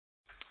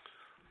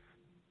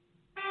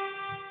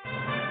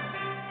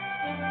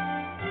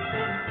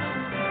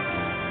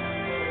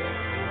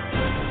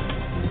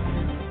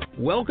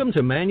Welcome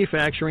to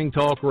Manufacturing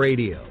Talk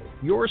Radio,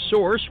 your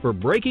source for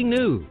breaking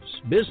news,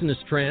 business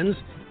trends,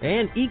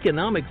 and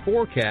economic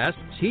forecasts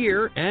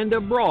here and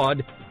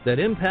abroad that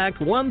impact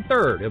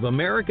 1/3 of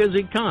America's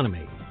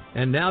economy.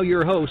 And now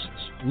your hosts,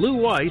 Lou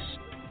Weiss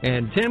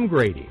and Tim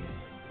Grady.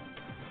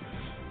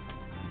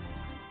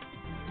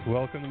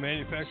 Welcome to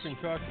Manufacturing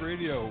Talk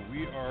Radio.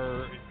 We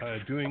are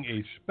doing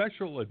a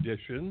special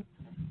edition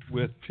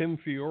with Tim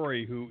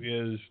Fiore, who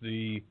is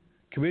the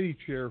committee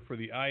chair for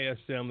the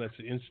ISM, that's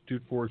the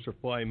Institute for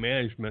Supply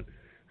Management,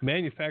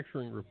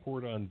 Manufacturing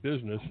Report on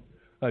Business.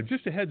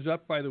 Just a heads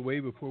up, by the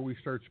way, before we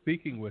start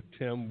speaking with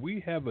Tim,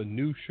 we have a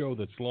new show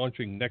that's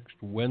launching next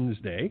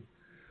Wednesday,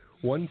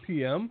 1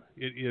 p.m.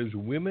 It is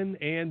Women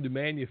and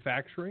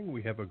Manufacturing.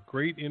 We have a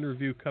great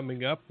interview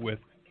coming up with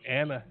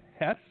Anna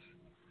Hess,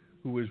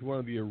 who is one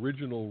of the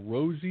original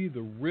Rosie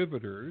the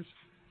Riveters.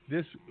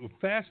 This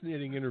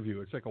fascinating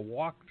interview. It's like a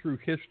walk through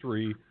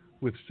history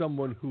with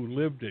someone who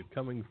lived it,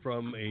 coming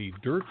from a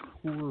dirt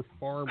poor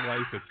farm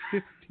life at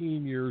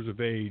 15 years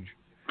of age,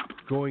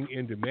 going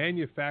into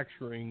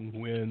manufacturing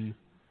when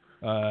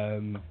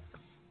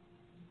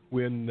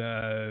we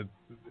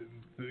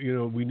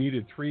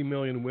needed 3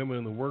 million women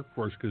in the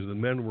workforce because the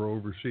men were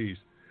overseas.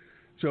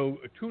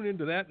 So tune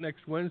into that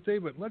next Wednesday,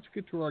 but let's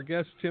get to our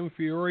guest, Tim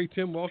Fiore.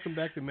 Tim, welcome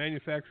back to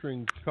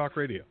Manufacturing Talk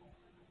Radio.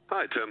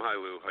 Hi, Tim. Hi,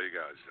 Lou. How you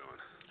guys doing?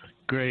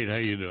 Great. How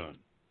you doing?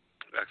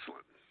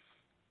 Excellent.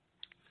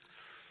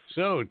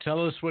 So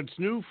tell us what's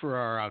new for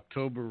our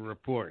October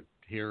report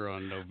here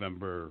on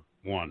November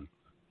 1.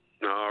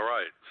 All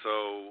right.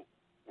 So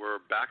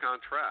we're back on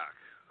track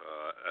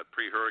at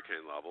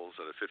pre-hurricane levels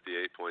at a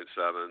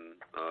 58.7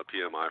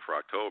 PMI for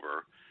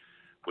October,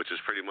 which is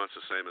pretty much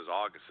the same as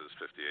August's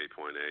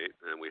 58.8,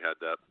 and we had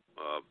that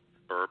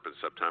burp in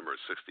September at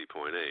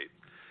 60.8.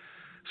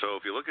 So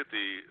if you look at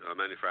the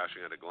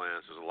manufacturing at a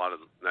glance, there's a lot of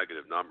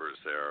negative numbers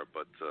there,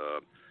 but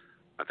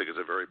I think it's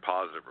a very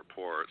positive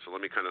report. So let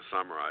me kind of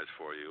summarize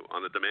for you.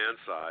 On the demand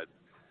side,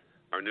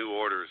 our new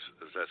orders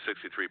is at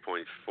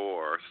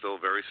 63.4, still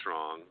very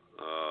strong.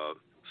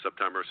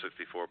 September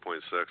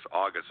 64.6,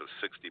 August is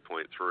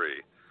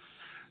 60.3.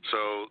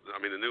 So, I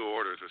mean, the new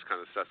orders, which kind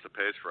of sets the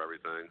pace for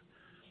everything,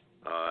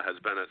 has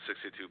been at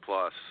 62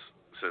 plus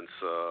since,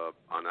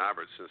 on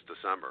average, since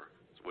December,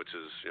 which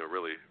is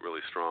really,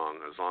 really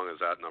strong. As long as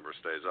that number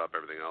stays up,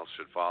 everything else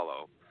should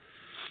follow.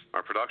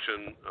 Our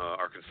production,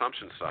 our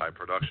consumption side,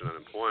 production and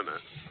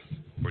employment,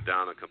 we're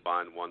down a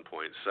combined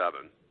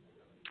 1.7,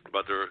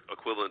 but they're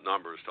equivalent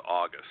numbers to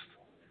August,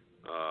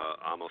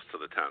 almost to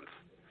the 10th.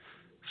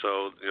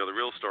 So, the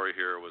real story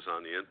here was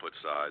on the input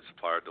side,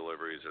 supplier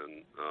deliveries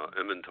and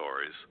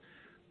inventories.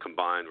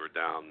 Combined, we're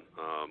down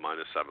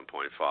minus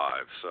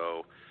 7.5.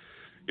 So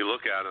you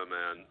look at them,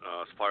 and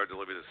supplier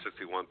deliveries at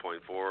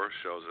 61.4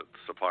 shows that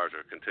suppliers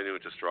are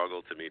continuing to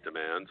struggle to meet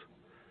demand.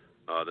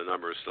 The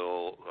number is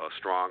still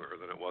stronger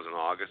than it was in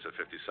August at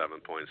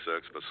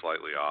 57.6, but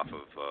slightly off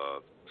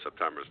of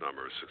September's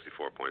number,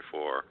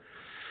 64.4.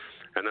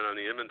 And then on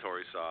the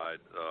inventory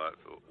side,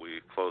 we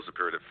closed the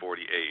period at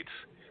 48,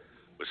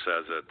 which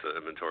says that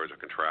inventories are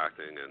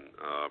contracting and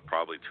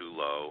probably too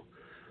low.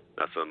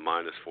 That's a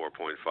minus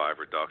 4.5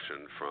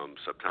 reduction from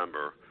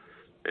September,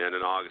 and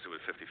in August it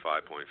was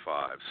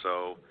 55.5.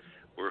 So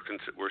we're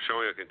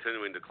showing a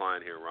continuing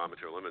decline here in raw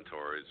material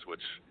inventories,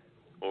 which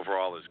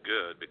overall is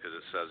good because it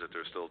says that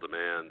there's still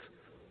demand.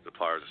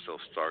 Suppliers are still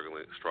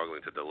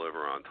struggling to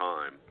deliver on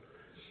time,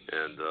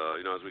 and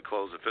as we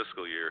close the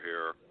fiscal year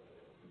here,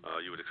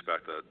 you would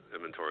expect that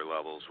inventory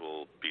levels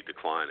will be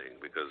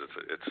declining because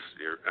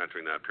you're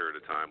entering that period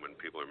of time when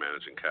people are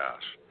managing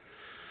cash.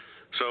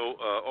 So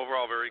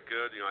overall, very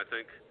good. I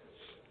think,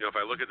 if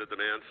I look at the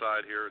demand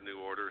side here, new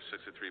orders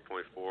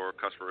 63.4.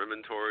 Customer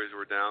inventories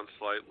were down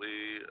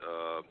slightly,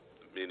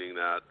 meaning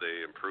that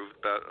they improved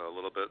a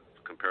little bit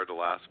compared to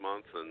last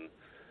month and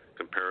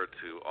compared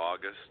to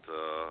August.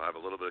 I have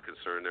a little bit of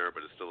concern there,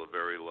 but it's still a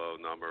very low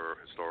number,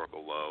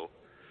 historical low.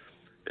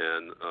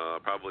 And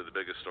probably the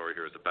biggest story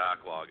here is the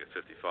backlog at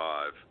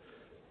 55,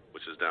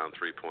 which is down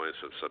 3 points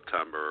from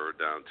September,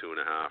 down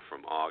 2.5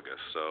 from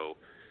August. So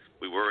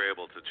we were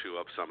able to chew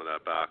up some of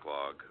that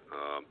backlog.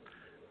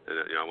 And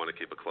I want to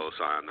keep a close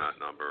eye on that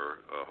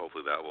number.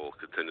 Hopefully that will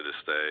continue to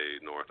stay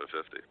north of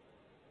 50.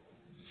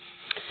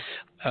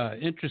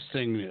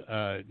 Interesting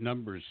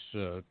numbers,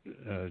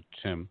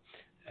 Tim.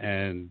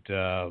 And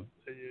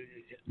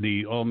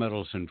the All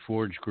Metals and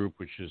Forge Group,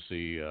 which is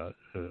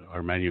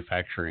our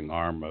manufacturing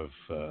arm of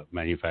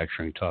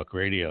Manufacturing Talk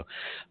Radio,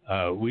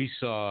 we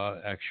saw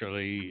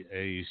actually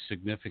a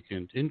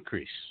significant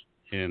increase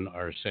in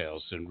our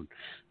sales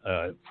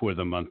for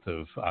the month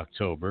of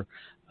October,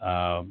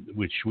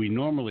 which we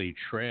normally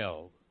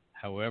trail.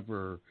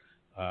 However,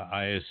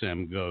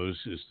 ISM goes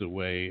is the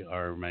way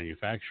our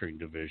manufacturing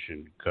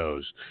division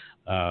goes.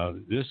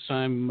 This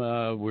time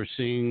we're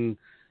seeing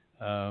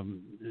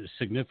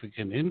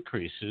significant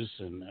increases,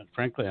 and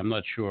frankly, I'm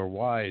not sure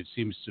why. It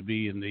seems to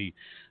be in the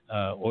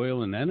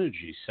oil and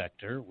energy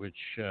sector,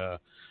 which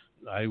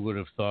I would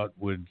have thought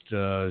would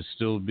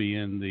still be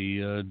in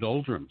the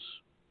doldrums.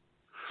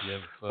 You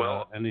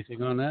have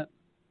anything on that?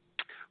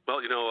 Well,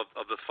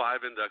 of the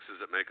 5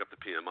 indexes that make up the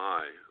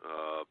PMI,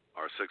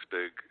 our 6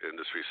 big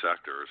industry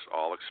sectors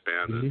all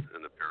expanded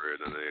in the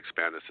period, and they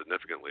expanded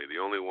significantly. The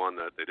only one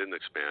that they didn't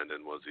expand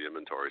in was the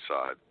inventory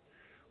side,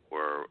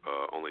 where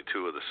only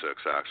 2 of the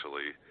 6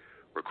 actually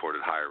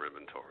recorded higher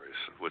inventories,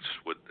 which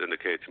would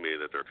indicate to me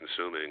that they're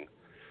consuming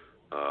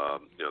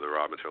the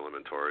raw material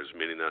inventories,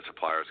 meaning that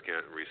suppliers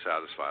can't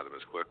resatisfy them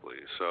as quickly.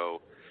 So,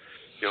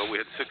 we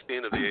had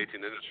 16 of the 18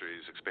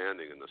 industries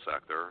expanding in the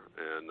sector,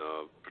 and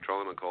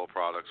petroleum and coal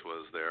products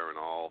was there in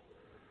all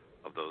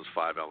of those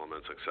 5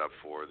 elements except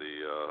for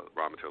the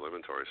raw material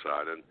inventory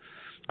side. And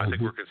I think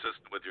we're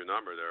consistent with your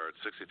number there at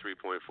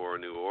 63.4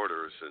 new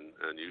orders,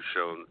 and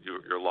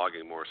you're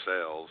logging more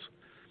sales,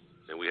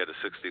 and we had a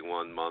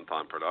 61-month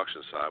on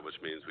production side, which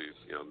means we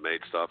made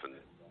stuff and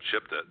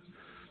shipped it.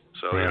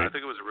 So I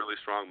think it was a really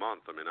strong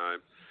month. I mean, I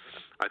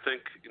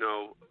think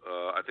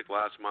I think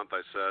last month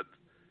I said,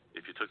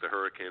 if you took the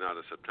hurricane out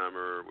of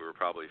September, we were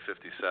probably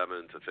 57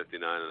 to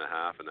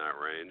 59.5 in that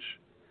range.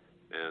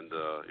 And,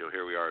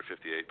 here we are at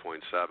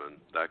 58.7.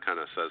 That kind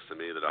of says to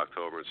me that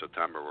October and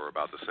September were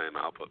about the same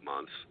output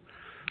months.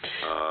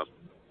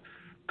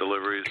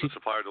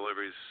 Supplier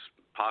deliveries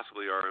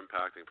possibly are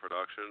impacting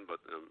production,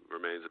 but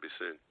remains to be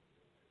seen.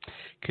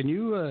 Can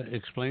you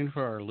explain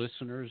for our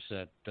listeners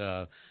that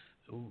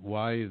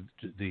why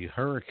the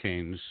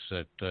hurricanes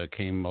that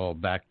came all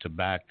back to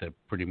back that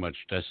pretty much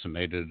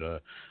decimated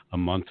a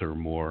month or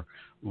more,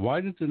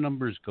 why did the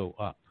numbers go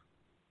up?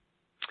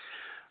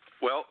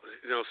 Well,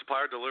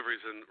 supplier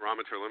deliveries and raw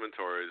material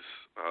inventories,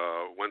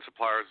 when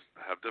suppliers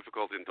have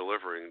difficulty in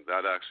delivering,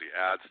 that actually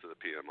adds to the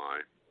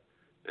PMI.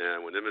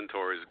 And when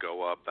inventories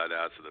go up, that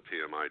adds to the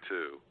PMI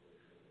too.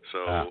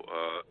 So,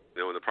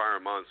 in the prior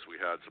months, we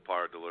had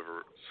supplier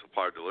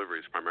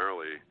deliveries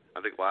primarily.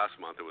 I think last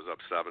month it was up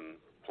 7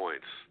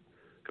 points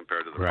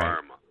compared to the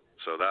prior month.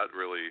 So that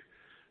really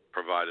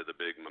provided the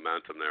big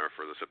momentum there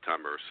for the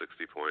September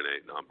 60.8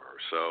 number.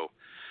 So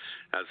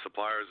as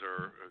suppliers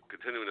are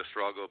continuing to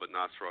struggle, but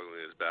not struggling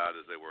as bad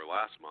as they were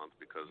last month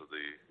because of the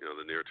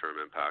near-term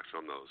impacts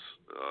from those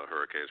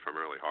hurricanes,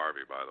 primarily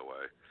Harvey, by the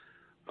way,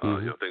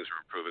 things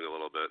are improving a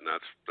little bit, and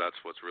that's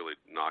what's really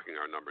knocking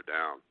our number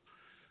down.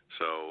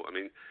 So, I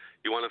mean,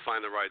 you want to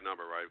find the right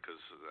number, right? Because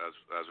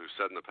as we've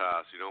said in the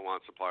past, you don't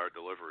want supplier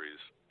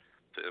deliveries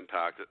to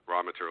impact raw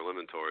material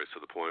inventories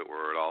to the point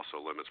where it also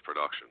limits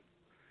production.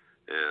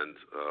 And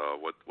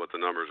what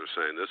the numbers are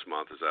saying this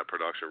month is that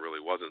production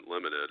really wasn't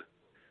limited.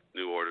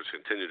 New orders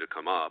continue to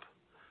come up,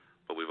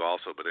 but we've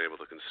also been able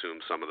to consume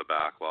some of the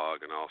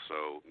backlog and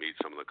also meet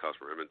some of the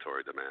customer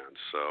inventory demands.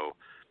 So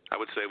I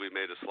would say we've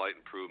made a slight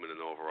improvement in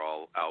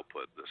overall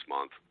output this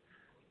month.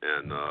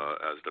 And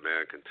as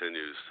demand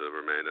continues to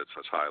remain at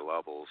such high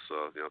levels,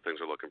 things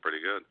are looking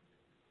pretty good.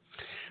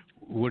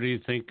 What do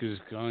you think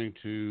is going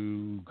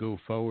to go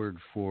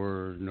forward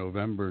for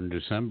November and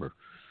December?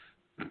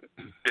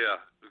 Yeah,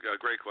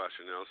 great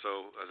question.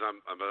 So as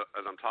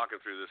I'm talking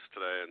through this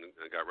today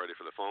and got ready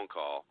for the phone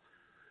call,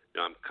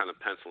 I'm kind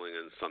of penciling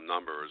in some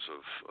numbers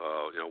of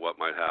what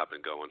might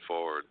happen going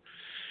forward.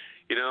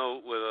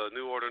 With a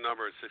new order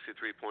number at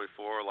 63.4,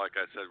 like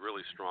I said,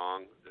 really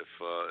strong.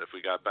 If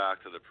we got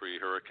back to the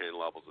pre-hurricane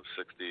levels of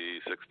 60,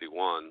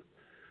 61.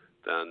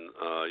 Then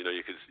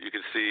you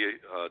could see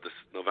this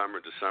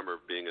November,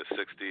 December being a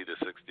 60 to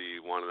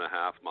 61.5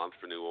 month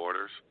for new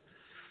orders.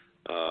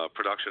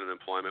 Production and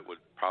employment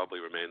would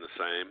probably remain the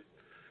same.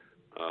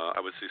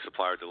 I would see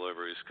supplier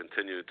deliveries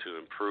continue to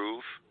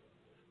improve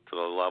to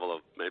the level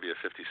of maybe a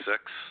 56,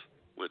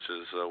 which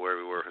is where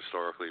we were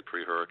historically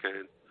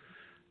pre-hurricane.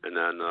 And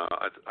then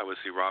I would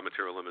see raw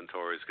material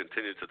inventories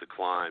continue to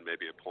decline,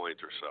 maybe a point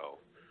or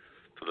so,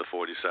 to the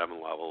 47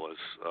 level as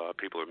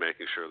people are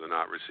making sure they're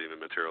not receiving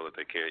material that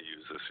they can't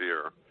use this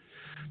year.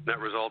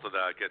 Net result of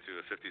that gets you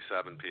a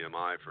 57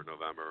 PMI for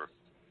November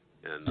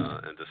and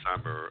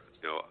December,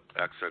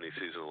 X any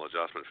seasonal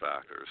adjustment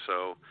factors.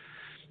 So,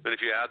 and if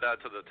you add that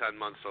to the 10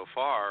 months so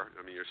far,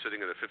 I mean, you're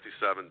sitting at a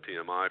 57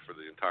 PMI for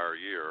the entire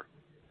year,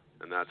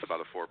 and that's about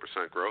a 4%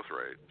 growth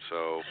rate.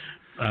 So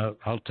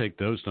I'll take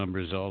those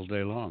numbers all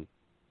day long.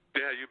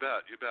 Yeah, you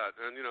bet.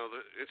 And,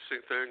 the interesting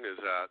thing is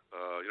that,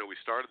 we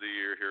started the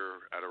year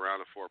here at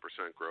around a 4%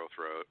 growth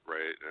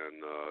rate,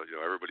 and,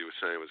 everybody was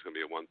saying it was going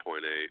to be a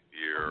 1.8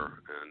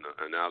 year,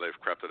 and now they've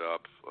crept it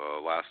up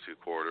last 2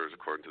 quarters,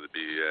 according to the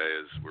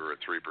BEA, we were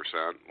at 3%.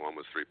 One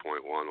was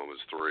 3.1, one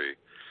was 3.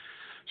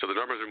 So the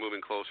numbers are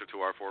moving closer to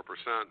our 4%.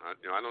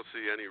 I don't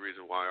see any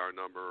reason why our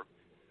number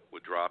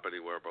would drop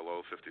anywhere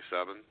below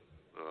 57.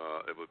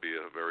 It would be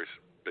a very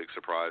big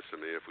surprise to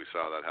me if we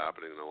saw that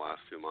happening in the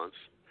last 2 months.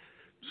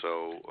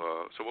 So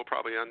we'll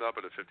probably end up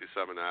at a 57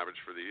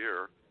 average for the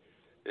year.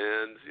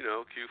 And,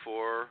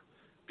 Q4,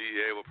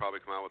 BEA will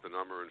probably come out with a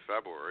number in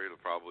February.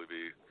 It'll probably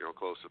be,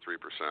 close to 3%.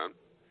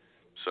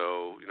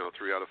 So,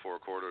 3 out of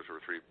 4 quarters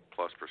were 3+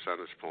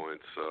 percentage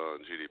points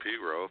in GDP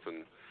growth.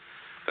 And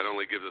that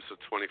only gives us a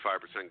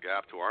 25%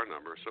 gap to our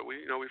number. So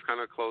we've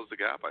kind of closed the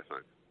gap, I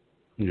think.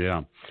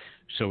 Yeah.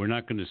 So we're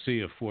not going to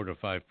see a 4 to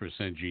 5%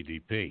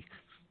 GDP.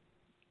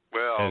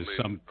 Well,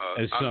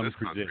 as some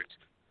predict.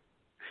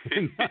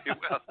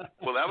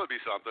 well, that would be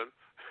something.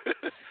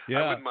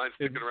 Yeah, I wouldn't mind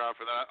sticking around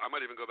for that. I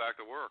might even go back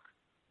to work.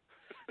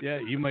 Yeah,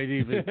 you might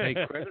even take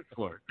credit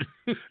for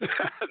it.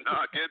 No,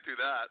 I can't do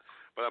that.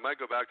 But I might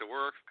go back to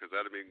work because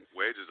that'd mean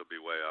wages will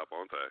be way up,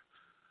 won't they?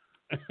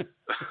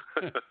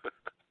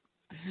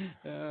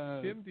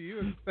 Tim, do you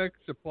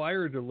expect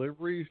supplier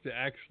deliveries to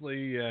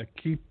actually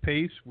keep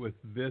pace with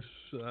this,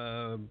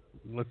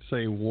 let's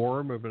say,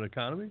 warm of an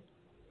economy?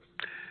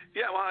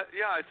 Yeah, well,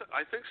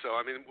 I think so.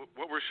 I mean,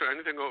 what we're showing,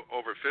 anything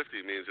over 50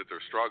 means that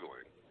they're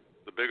struggling.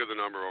 The bigger the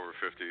number over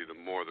 50, the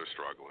more they're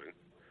struggling.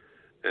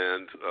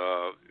 And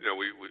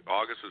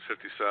August was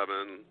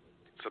 57,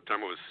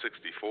 September was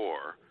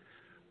 64.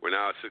 We're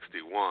now at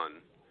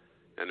 61,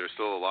 and there's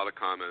still a lot of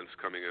comments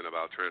coming in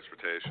about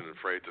transportation and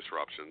freight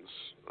disruptions,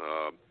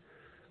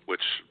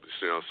 which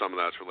some of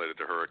that's related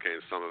to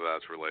hurricanes, some of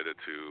that's related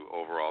to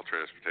overall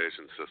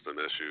transportation system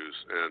issues,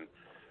 and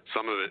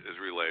some of it is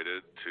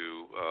related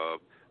to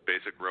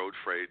basic road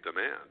freight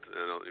demand.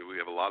 And we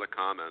have a lot of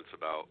comments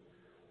about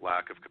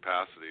lack of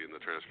capacity in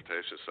the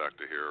transportation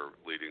sector here,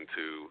 leading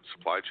to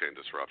supply chain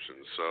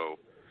disruptions.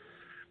 So,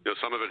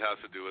 some of it has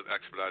to do with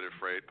expedited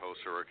freight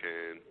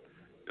post-hurricane,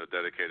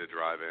 dedicated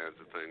dry vans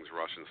and things,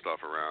 rushing stuff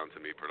around to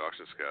meet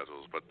production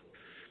schedules. But,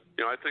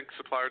 I think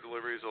supplier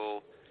deliveries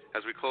will,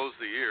 as we close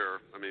the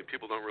year,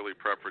 people don't really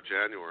prep for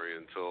January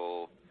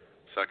until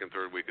second,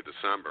 third week of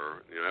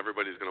December.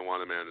 Everybody's going to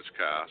want to manage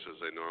cash as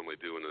they normally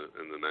do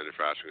in the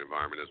manufacturing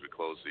environment as we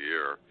close the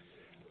year.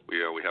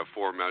 We have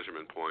 4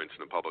 measurement points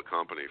in a public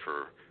company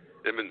for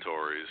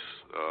inventories,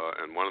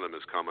 and one of them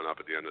is coming up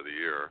at the end of the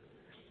year.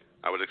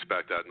 I would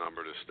expect that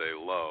number to stay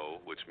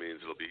low, which means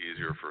it'll be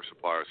easier for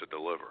suppliers to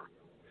deliver.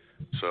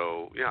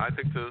 So, I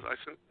think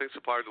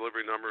supplier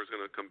delivery number is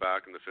going to come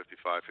back in the 55,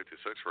 56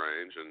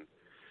 range, and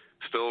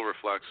still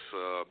reflects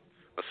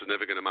a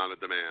significant amount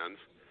of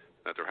demand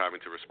that they're having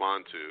to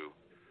respond to,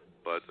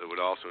 but it would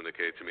also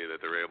indicate to me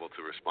that they're able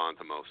to respond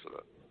to most of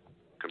it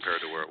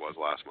compared to where it was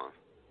last month.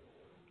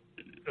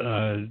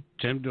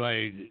 Tim, do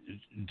I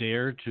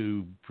dare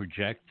to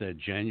project that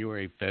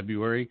January,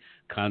 February,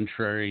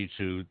 contrary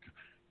to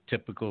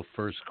typical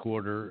first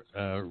quarter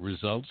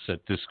results,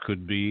 that this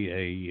could be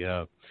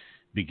a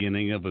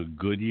beginning of a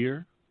good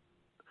year,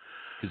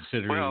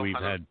 considering we've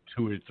had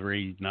 2 or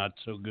 3 not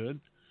so good?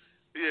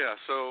 Yeah,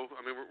 so,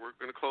 we're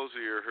going to close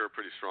the year here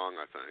pretty strong,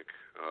 I think.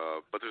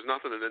 But there's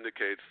nothing that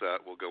indicates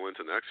that we'll go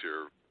into next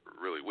year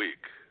really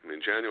weak.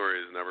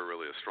 January is never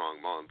really a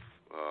strong month.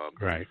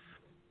 Right.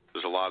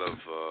 There's a lot of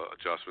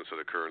adjustments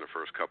that occur in the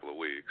first couple of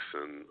weeks,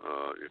 and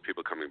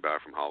people coming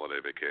back from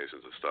holiday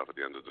vacations and stuff at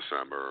the end of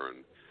December,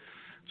 and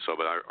so.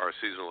 But our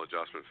seasonal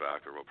adjustment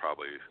factor will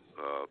probably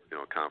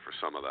account for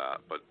some of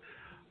that. But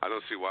I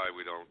don't see why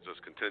we don't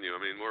just continue.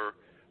 We're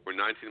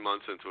 19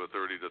 months into a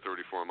 30 to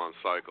 34 month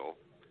cycle.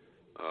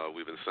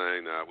 We've been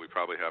saying that we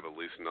probably have at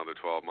least another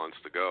 12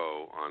 months to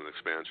go on an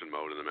expansion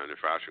mode in the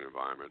manufacturing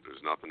environment.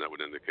 There's nothing that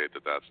would indicate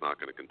that that's not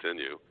going to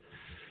continue.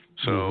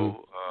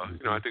 So,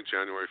 I think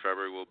January,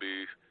 February will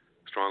be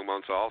strong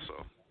months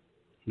also.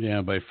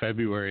 Yeah, by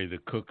February,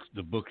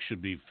 the book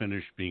should be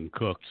finished being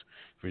cooked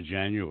for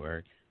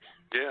January.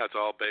 Yeah, it's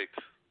all baked.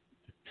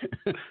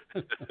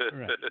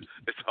 Right.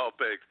 It's all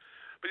baked.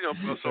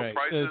 But, so right.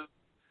 Prices,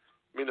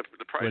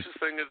 the prices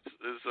thing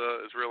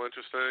is real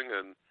interesting.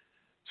 And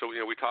so,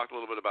 we talked a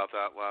little bit about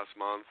that last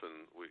month,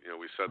 and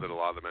we said that a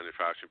lot of the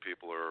manufacturing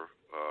people are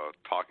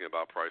talking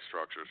about price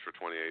structures for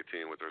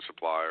 2018 with their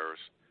suppliers.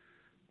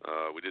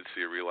 We did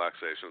see a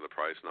relaxation of the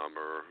price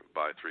number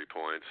by 3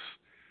 points.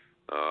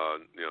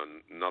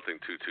 Nothing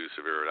too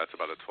severe. That's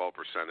about a 12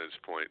 percentage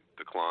point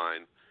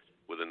decline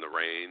within the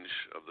range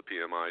of the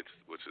PMI,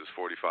 which is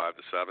 45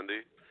 to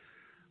 70.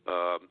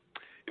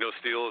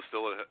 Steel is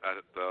still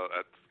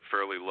at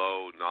fairly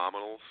low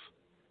nominals.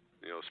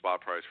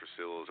 Spot price for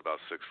steel is about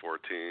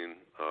 $6.14.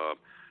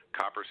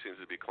 Copper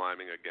seems to be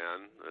climbing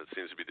again. It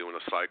seems to be doing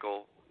a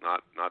cycle,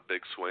 not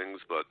big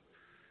swings, but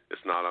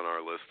it's not on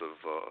our list of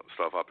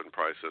stuff up in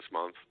price this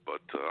month,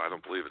 but I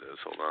don't believe it is.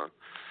 Hold on.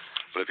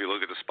 But if you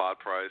look at the spot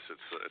price,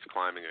 it's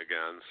climbing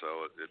again,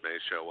 so it may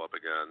show up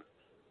again.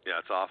 Yeah,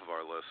 it's off of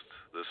our list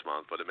this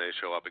month, but it may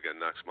show up again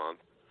next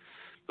month.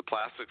 The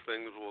plastic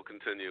things will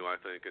continue,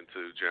 I think,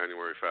 into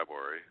January,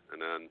 February,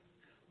 and then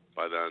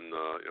by then,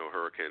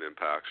 hurricane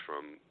impacts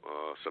from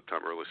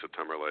early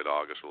September, late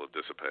August will have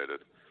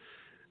dissipated.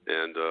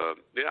 And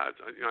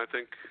I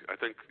think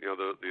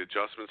the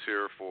adjustments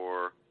here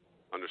for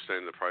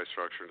understanding the price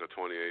structure into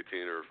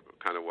 2018 are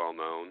kind of well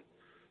known.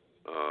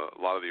 A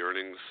lot of the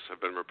earnings have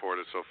been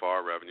reported so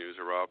far.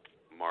 Revenues are up,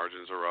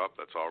 margins are up.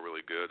 That's all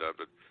really good.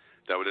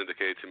 That would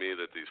indicate to me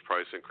that these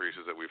price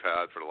increases that we've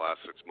had for the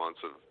last 6 months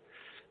have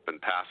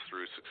been passed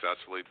through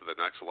successfully to the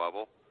next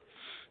level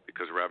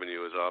because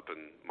revenue is up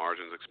and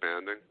margins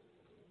expanding.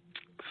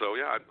 So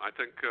I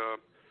think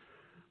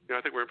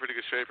we're in pretty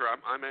good shape here.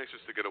 I'm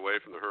anxious to get away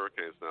from the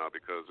hurricanes now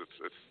because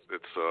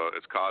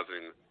it's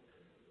causing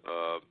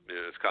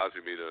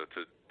me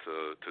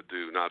to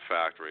do not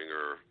factoring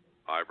or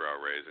eyebrow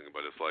raising,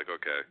 but it's like,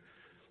 okay,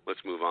 let's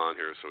move on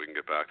here so we can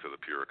get back to the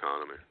pure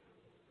economy.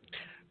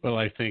 Well,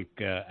 I think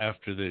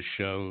after this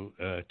show,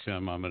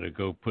 Tim, I'm going to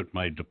go put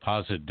my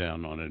deposit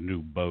down on a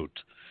new boat.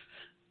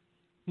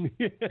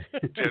 Yeah,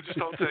 just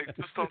don't take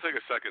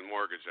a second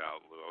mortgage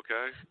out, Lou.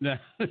 Okay? Now,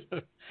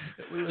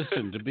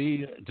 listen,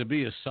 to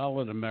be a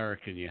solid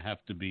American, you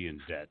have to be in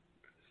debt.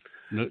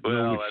 No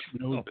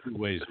two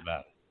ways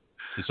about it.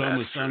 It's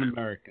almost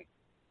un-American.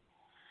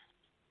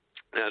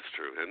 That's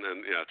true, and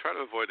then try to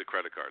avoid the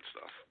credit card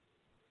stuff.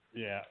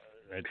 Yeah,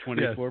 at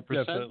 24%.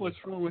 Yes, what's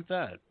wrong with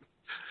that?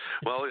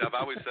 Well, I've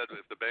always said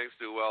if the banks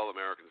do well,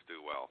 Americans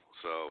do well.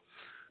 So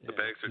the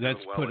banks are doing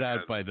well. That's put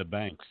out by the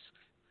banks.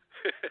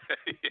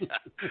 Yeah,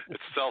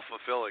 it's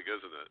self-fulfilling,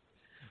 isn't it?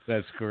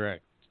 That's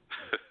correct.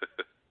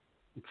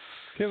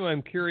 Tim,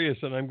 I'm curious,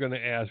 and I'm going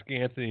to ask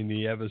Anthony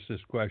Nieves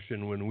this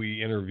question when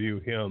we interview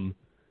him.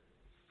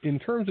 In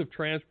terms of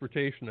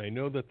transportation, I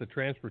know that the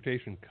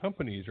transportation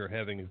companies are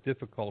having a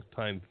difficult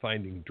time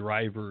finding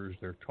drivers.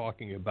 They're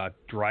talking about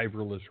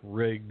driverless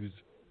rigs.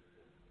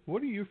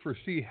 What do you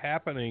foresee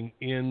happening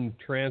in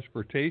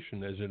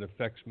transportation as it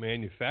affects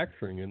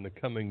manufacturing in the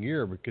coming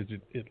year? Because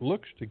it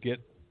looks to get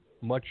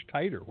much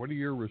tighter. What are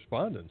your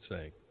respondents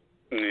saying?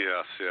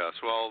 Yes.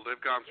 Well,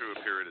 they've gone through a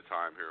period of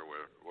time here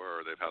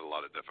where they've had a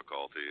lot of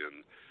difficulty,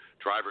 and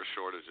driver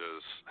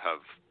shortages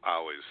have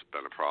always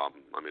been a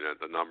problem. I mean,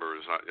 the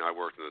numbers, I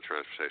worked in the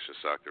transportation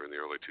sector in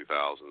the early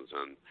 2000s,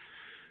 and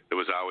it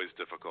was always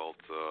difficult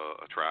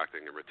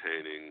attracting and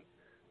retaining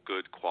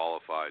good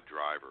qualified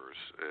drivers.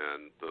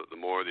 And the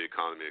more the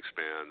economy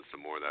expands, the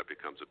more that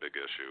becomes a big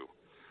issue.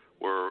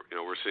 We're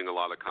seeing a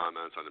lot of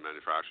comments on the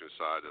manufacturing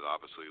side that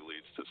obviously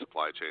leads to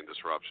supply chain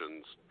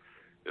disruptions.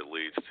 It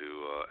leads to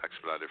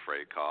expedited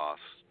freight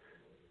costs,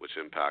 which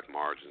impact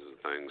margins and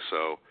things.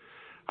 So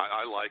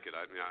I like it.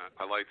 I mean,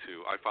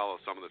 I follow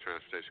some of the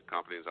transportation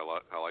companies. I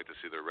like to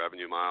see their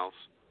revenue miles,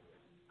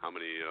 how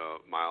many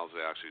miles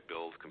they actually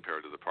build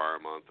compared to the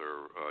prior month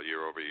or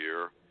year over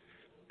year.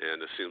 And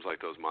it seems like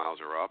those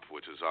miles are up,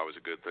 which is always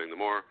a good thing. The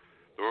more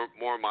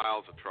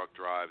miles a truck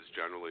drives,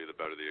 generally, the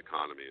better the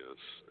economy is.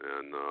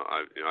 And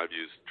I've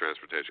used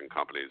transportation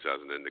companies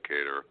as an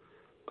indicator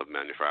of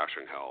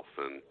manufacturing health.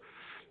 And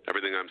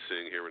everything I'm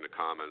seeing here in the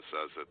comments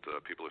says that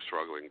people are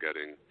struggling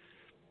getting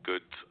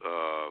good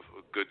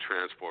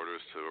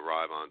transporters to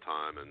arrive on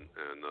time and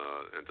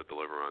to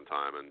deliver on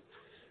time. And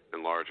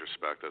in large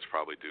respect, that's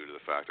probably due to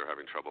the fact they're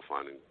having trouble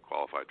finding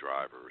qualified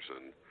drivers.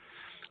 And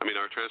I mean,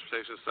 our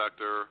transportation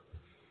sector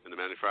and the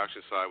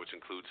manufacturing side, which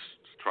includes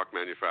truck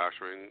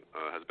manufacturing,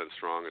 has been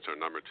strong. It's our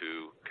number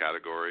 2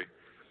 category.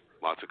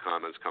 Lots of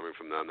comments coming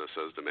from them that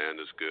says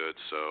demand is good.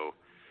 So,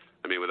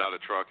 I mean, without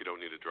a truck, you don't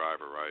need a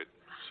driver, right?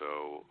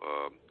 So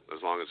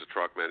as long as the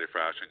truck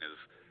manufacturing is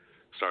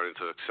starting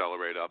to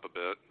accelerate up a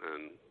bit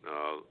and,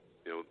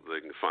 they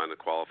can find the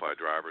qualified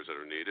drivers that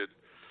are needed,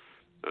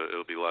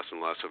 it'll be less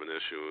and less of an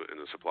issue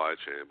in the supply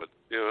chain. But,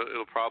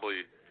 it's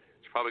probably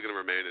going to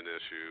remain an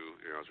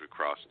issue, as we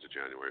cross into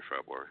January,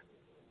 February.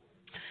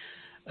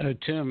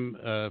 Tim,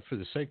 for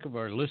the sake of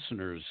our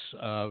listeners,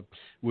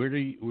 where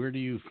do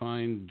you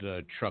find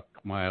truck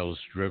miles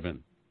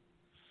driven?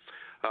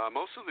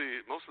 Most of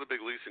the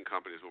big leasing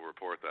companies will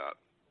report that.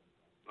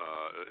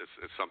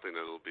 It's something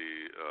that will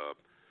be,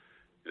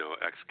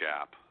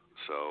 ex-GAAP.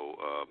 So,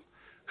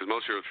 because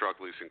most of your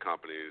truck leasing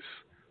companies,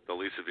 they'll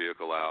lease a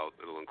vehicle out,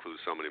 it'll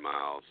include so many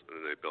miles, and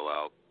then they bill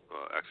out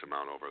X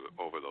amount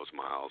over those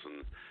miles.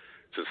 And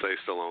since they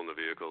still own the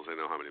vehicles, they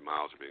know how many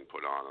miles are being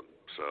put on them.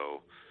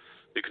 So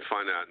you can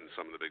find that in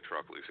some of the big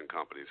truck leasing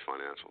companies'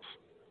 financials.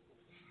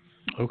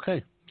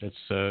 Okay,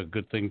 that's a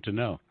good thing to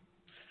know.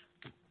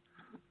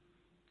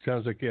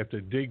 Sounds like you have to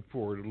dig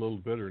for it a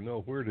little bit or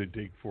know where to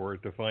dig for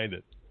it to find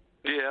it.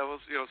 Yeah, well,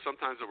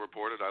 sometimes they'll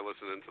report it. I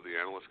listen into the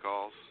analyst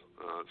calls.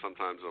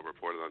 Sometimes they'll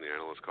report it on the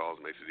analyst calls.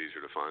 It makes it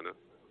easier to find it.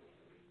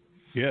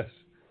 Yes.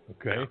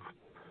 Okay. Yeah.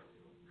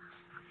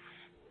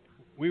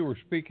 We were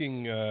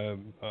speaking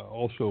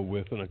also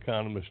with an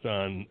economist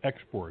on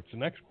exports,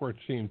 and exports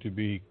seem to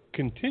be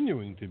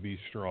continuing to be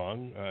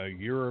strong.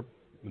 Europe,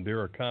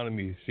 their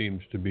economy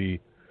seems to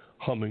be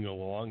humming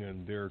along,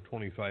 and they're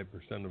 25%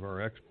 of our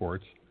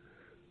exports.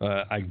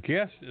 I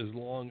guess as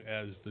long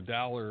as the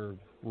dollar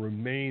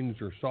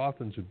remains or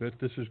softens a bit,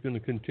 this is going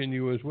to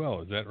continue as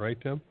well. Is that right,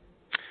 Tim?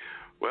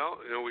 Well,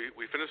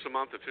 we finished the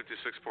month at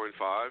 56.5.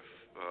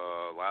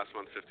 Last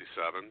month,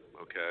 57.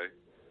 Okay.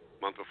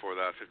 Month before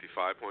that,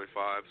 55.5.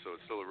 So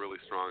it's still a really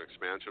strong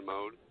expansion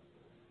mode.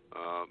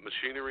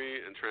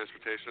 Machinery and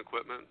transportation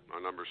equipment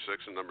are number 6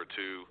 and number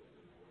 2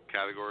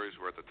 categories.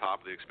 We're at the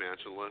top of the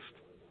expansion list,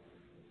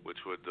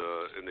 which would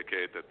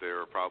indicate that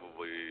they're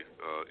probably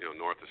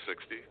north of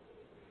 60.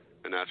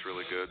 And that's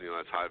really good.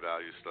 That's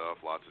high-value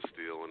stuff, lots of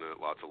steel in it,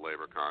 lots of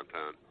labor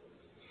content,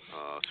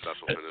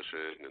 special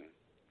finishing. And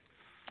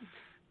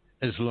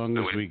as long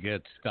as we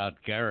get Scott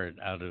Garrett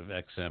out of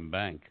XM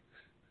Bank.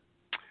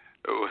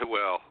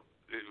 Well,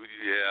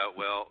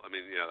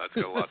 that's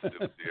got a lot to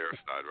do with the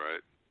airside,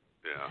 right?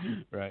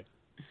 Yeah. Right.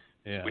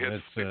 Yeah,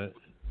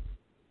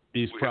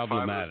 he's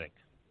problematic.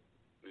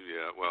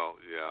 Yeah, Well,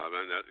 yeah. I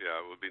mean,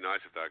 it would be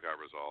nice if that got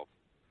resolved.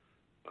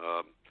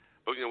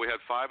 But we had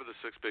 5 of the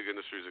 6 big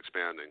industries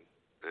expanding,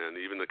 and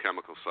even the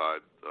chemical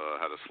side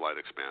had a slight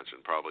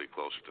expansion, probably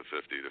closer to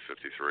 50 to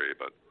 53.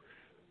 But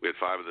we had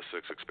 5 of the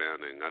 6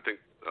 expanding. I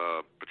think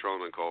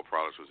petroleum and coal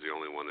products was the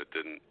only one that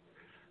didn't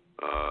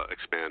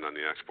expand on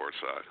the export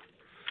side.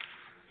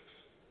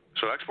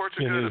 So exports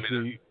are good. I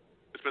mean,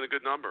 it's been a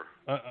good number.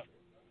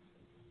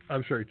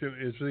 I'm sorry, Tim.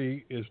 Is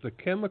the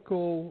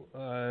chemical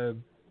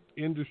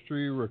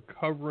industry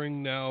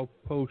recovering now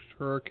post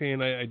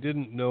hurricane? I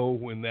didn't know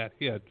when that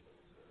hit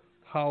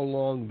how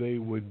long they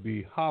would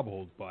be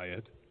hobbled by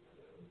it.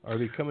 Are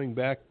they coming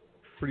back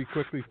pretty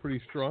quickly,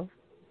 pretty strong?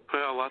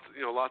 Well, lots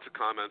of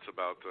comments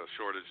about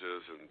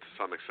shortages and to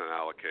some extent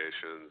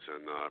allocations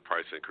and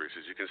price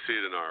increases. You can see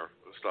it in our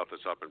stuff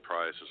that's up in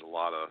price. There's a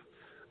lot of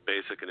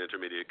basic and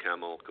intermediate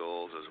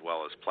chemicals as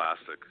well as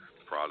plastic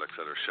products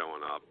that are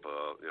showing up.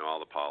 All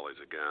the polys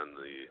again.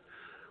 The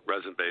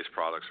resin-based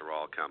products are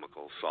all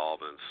chemicals,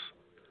 solvents,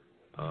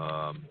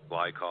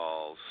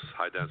 glycols,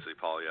 high-density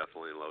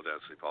polyethylene,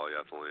 low-density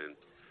polyethylene,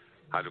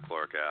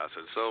 hydrochloric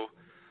acid. So,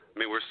 I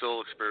mean, we're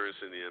still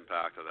experiencing the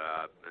impact of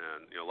that,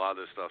 and a lot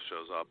of this stuff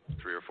shows up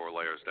 3 or 4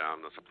 layers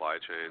down the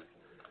supply chain,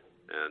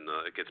 and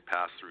it gets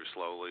passed through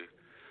slowly.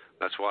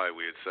 That's why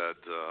we had said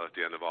at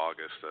the end of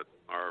August that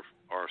our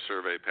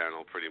survey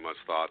panel pretty much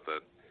thought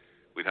that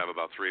we'd have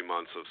about 3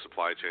 months of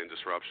supply chain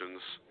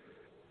disruptions,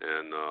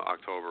 and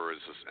October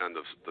is the end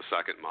of the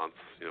second month,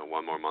 1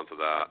 more month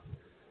of that,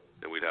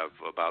 and we'd have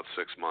about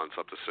 6 months,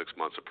 up to 6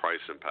 months of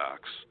price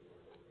impacts,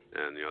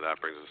 and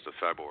that brings us to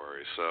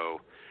February.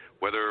 So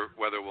whether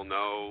we'll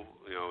know,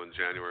 in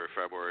January or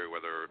February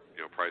whether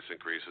price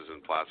increases in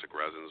plastic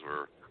resins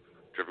were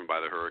driven by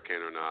the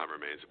hurricane or not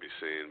remains to be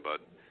seen. But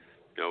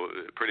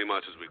pretty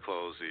much as we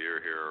close the year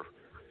here,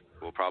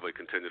 we'll probably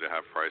continue to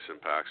have price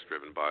impacts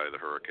driven by the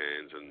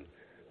hurricanes and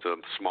to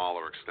a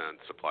smaller extent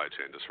supply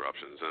chain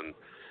disruptions.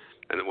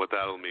 And what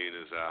that'll mean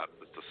is that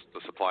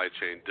the supply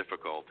chain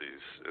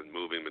difficulties in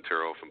moving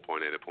material from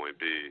point A to point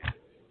B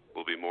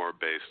will be more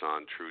based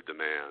on true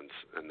demands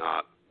and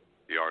not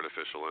the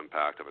artificial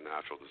impact of a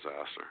natural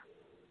disaster.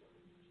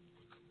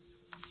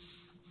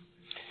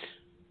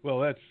 Well,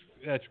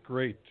 that's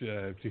great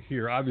to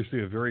hear.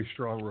 Obviously, a very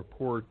strong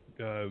report.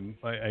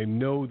 I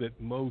know that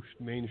most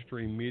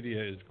mainstream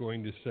media is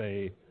going to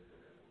say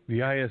the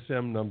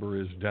ISM number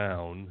is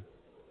down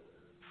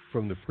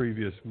from the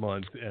previous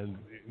month and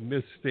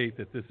misstate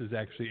that this is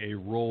actually a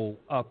roll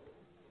up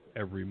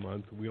every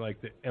month. We like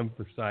to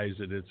emphasize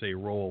that it's a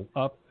roll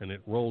up, and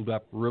it rolled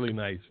up really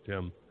nice,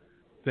 Tim.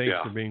 Thanks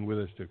for being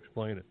with us to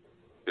explain it.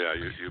 Yeah,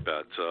 you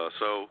bet.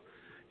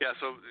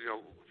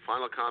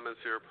 Final comments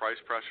here. Price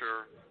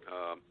pressure.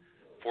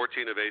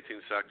 14 of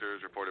 18 sectors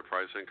reported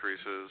price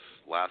increases.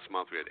 Last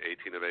month we had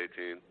 18 of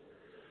 18.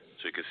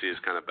 So you can see it's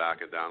kind of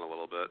backing down a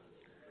little bit.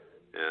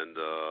 And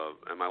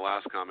my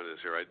last comment is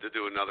here. I did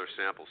do another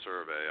sample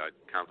survey. I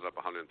counted up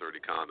 130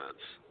 comments,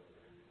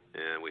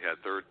 and we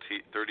had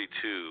 32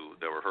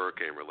 that were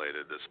hurricane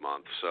related this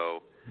month.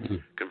 So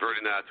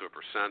converting that to a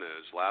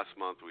percentage, last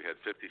month we had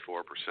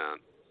 54%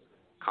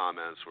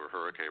 comments were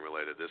hurricane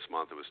related. This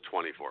month it was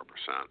 24%.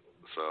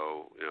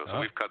 So so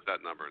we've cut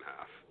that number in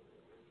half.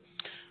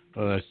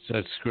 Well,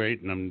 that's great,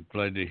 and I'm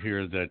glad to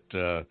hear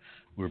that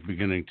we're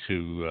beginning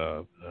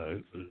to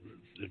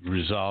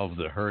resolve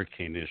the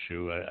hurricane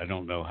issue. I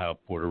don't know how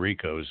Puerto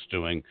Rico is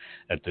doing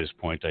at this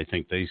point. I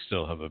think they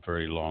still have a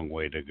very long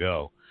way to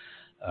go,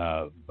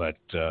 but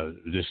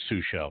this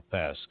too shall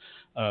pass.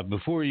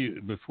 Before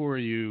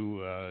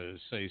you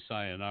say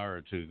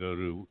sayonara to go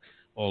to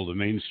all the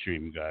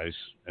mainstream guys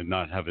and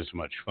not have as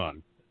much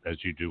fun as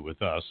you do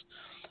with us,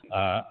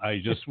 I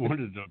just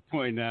wanted to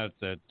point out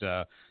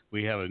that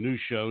we have a new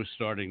show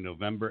starting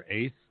November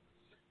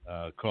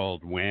 8th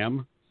called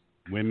WHAM,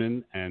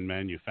 Women and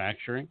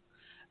Manufacturing.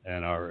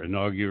 And our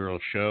inaugural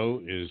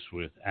show is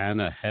with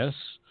Anna Hess,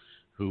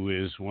 who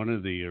is one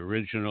of the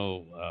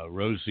original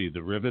Rosie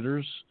the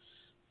Riveters.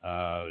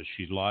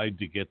 She lied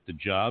to get the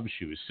job.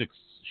 She was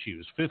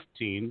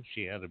 15.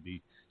 She had to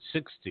be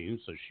 16,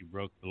 so she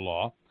broke the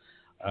law.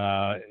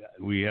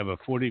 We have a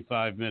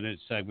 45-minute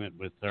segment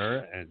with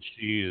her, and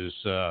she is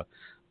a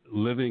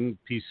living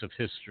piece of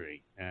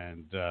history.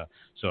 And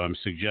so I'm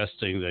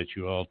suggesting that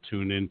you all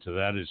tune into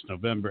that. It's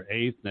November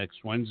 8th,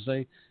 next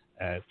Wednesday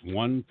at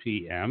 1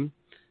 p.m.,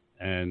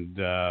 and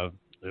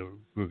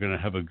we're going to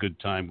have a good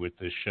time with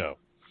this show.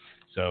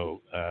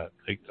 So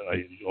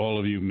all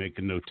of you make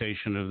a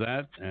notation of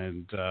that.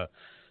 And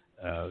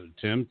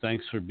Tim,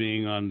 thanks for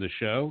being on the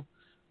show.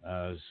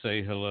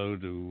 Say hello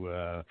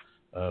to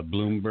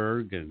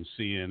Bloomberg and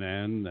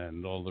CNN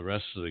and all the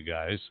rest of the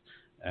guys.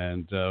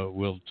 And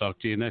we'll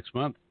talk to you next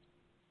month.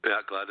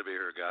 Yeah, glad to be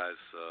here, guys.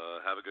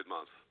 Have a good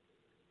month.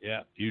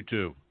 Yeah, you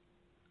too.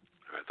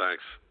 All right,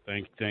 thanks.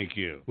 Thank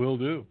you. Will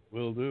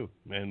do.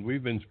 And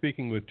we've been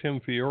speaking with Tim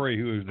Fiore,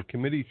 who is the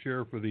committee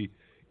chair for the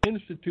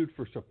Institute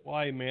for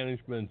Supply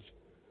Management's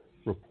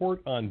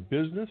report on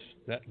business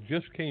that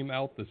just came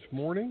out this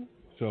morning.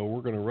 So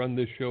we're going to run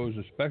this show as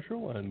a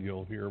special, and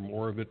you'll hear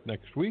more of it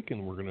next week,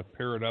 and we're going to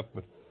pair it up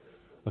with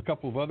a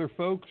couple of other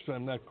folks.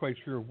 I'm not quite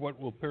sure what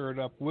we'll pair it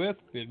up with.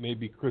 It may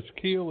be Chris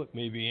Keel, it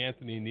may be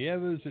Anthony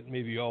Nieves, it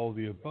may be all of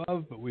the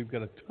above, but we've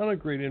got a ton of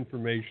great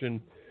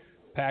information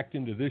packed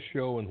into this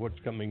show and what's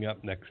coming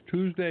up next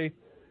Tuesday.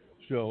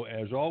 So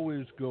as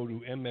always, go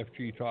to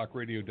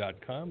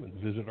mfgtalkradio.com and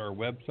visit our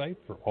website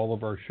for all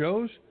of our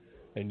shows.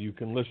 And you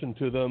can listen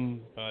to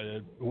them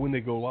when they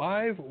go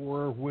live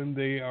or when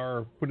they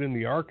are put in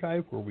the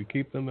archive where we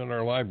keep them in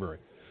our library.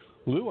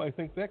 Lou, I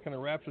think that kind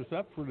of wraps us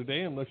up for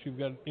today, unless you've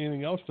got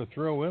anything else to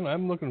throw in.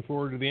 I'm looking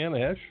forward to the Anna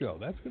Hess show.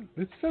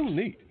 It's so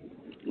neat.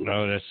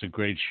 No, that's a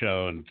great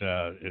show, and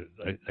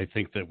I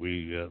think that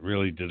we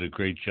really did a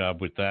great job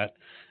with that.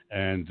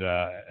 And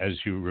as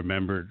you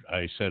remembered,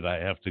 I said I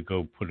have to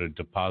go put a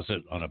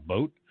deposit on a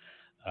boat,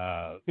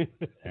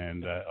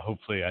 and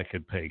hopefully I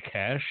could pay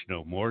cash,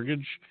 no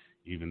mortgage,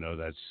 even though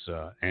that's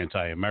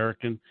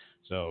anti-American.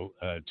 So,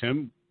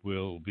 Tim,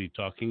 we'll be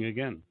talking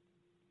again.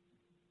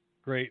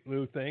 Great,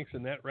 Lou, thanks.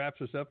 And that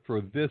wraps us up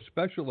for this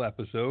special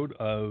episode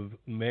of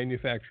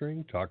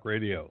Manufacturing Talk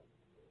Radio.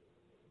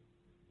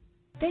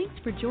 Thanks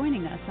for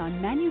joining us on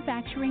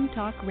Manufacturing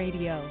Talk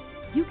Radio.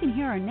 You can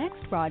hear our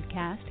next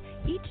broadcast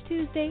each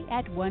Tuesday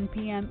at 1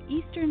 p.m.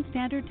 Eastern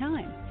Standard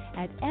Time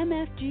at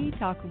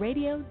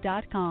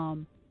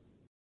mfgtalkradio.com.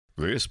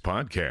 This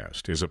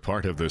podcast is a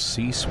part of the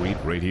C-Suite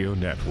Radio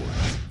Network.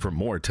 For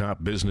more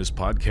top business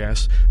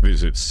podcasts,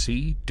 visit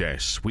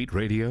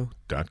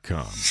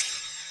c-suiteradio.com.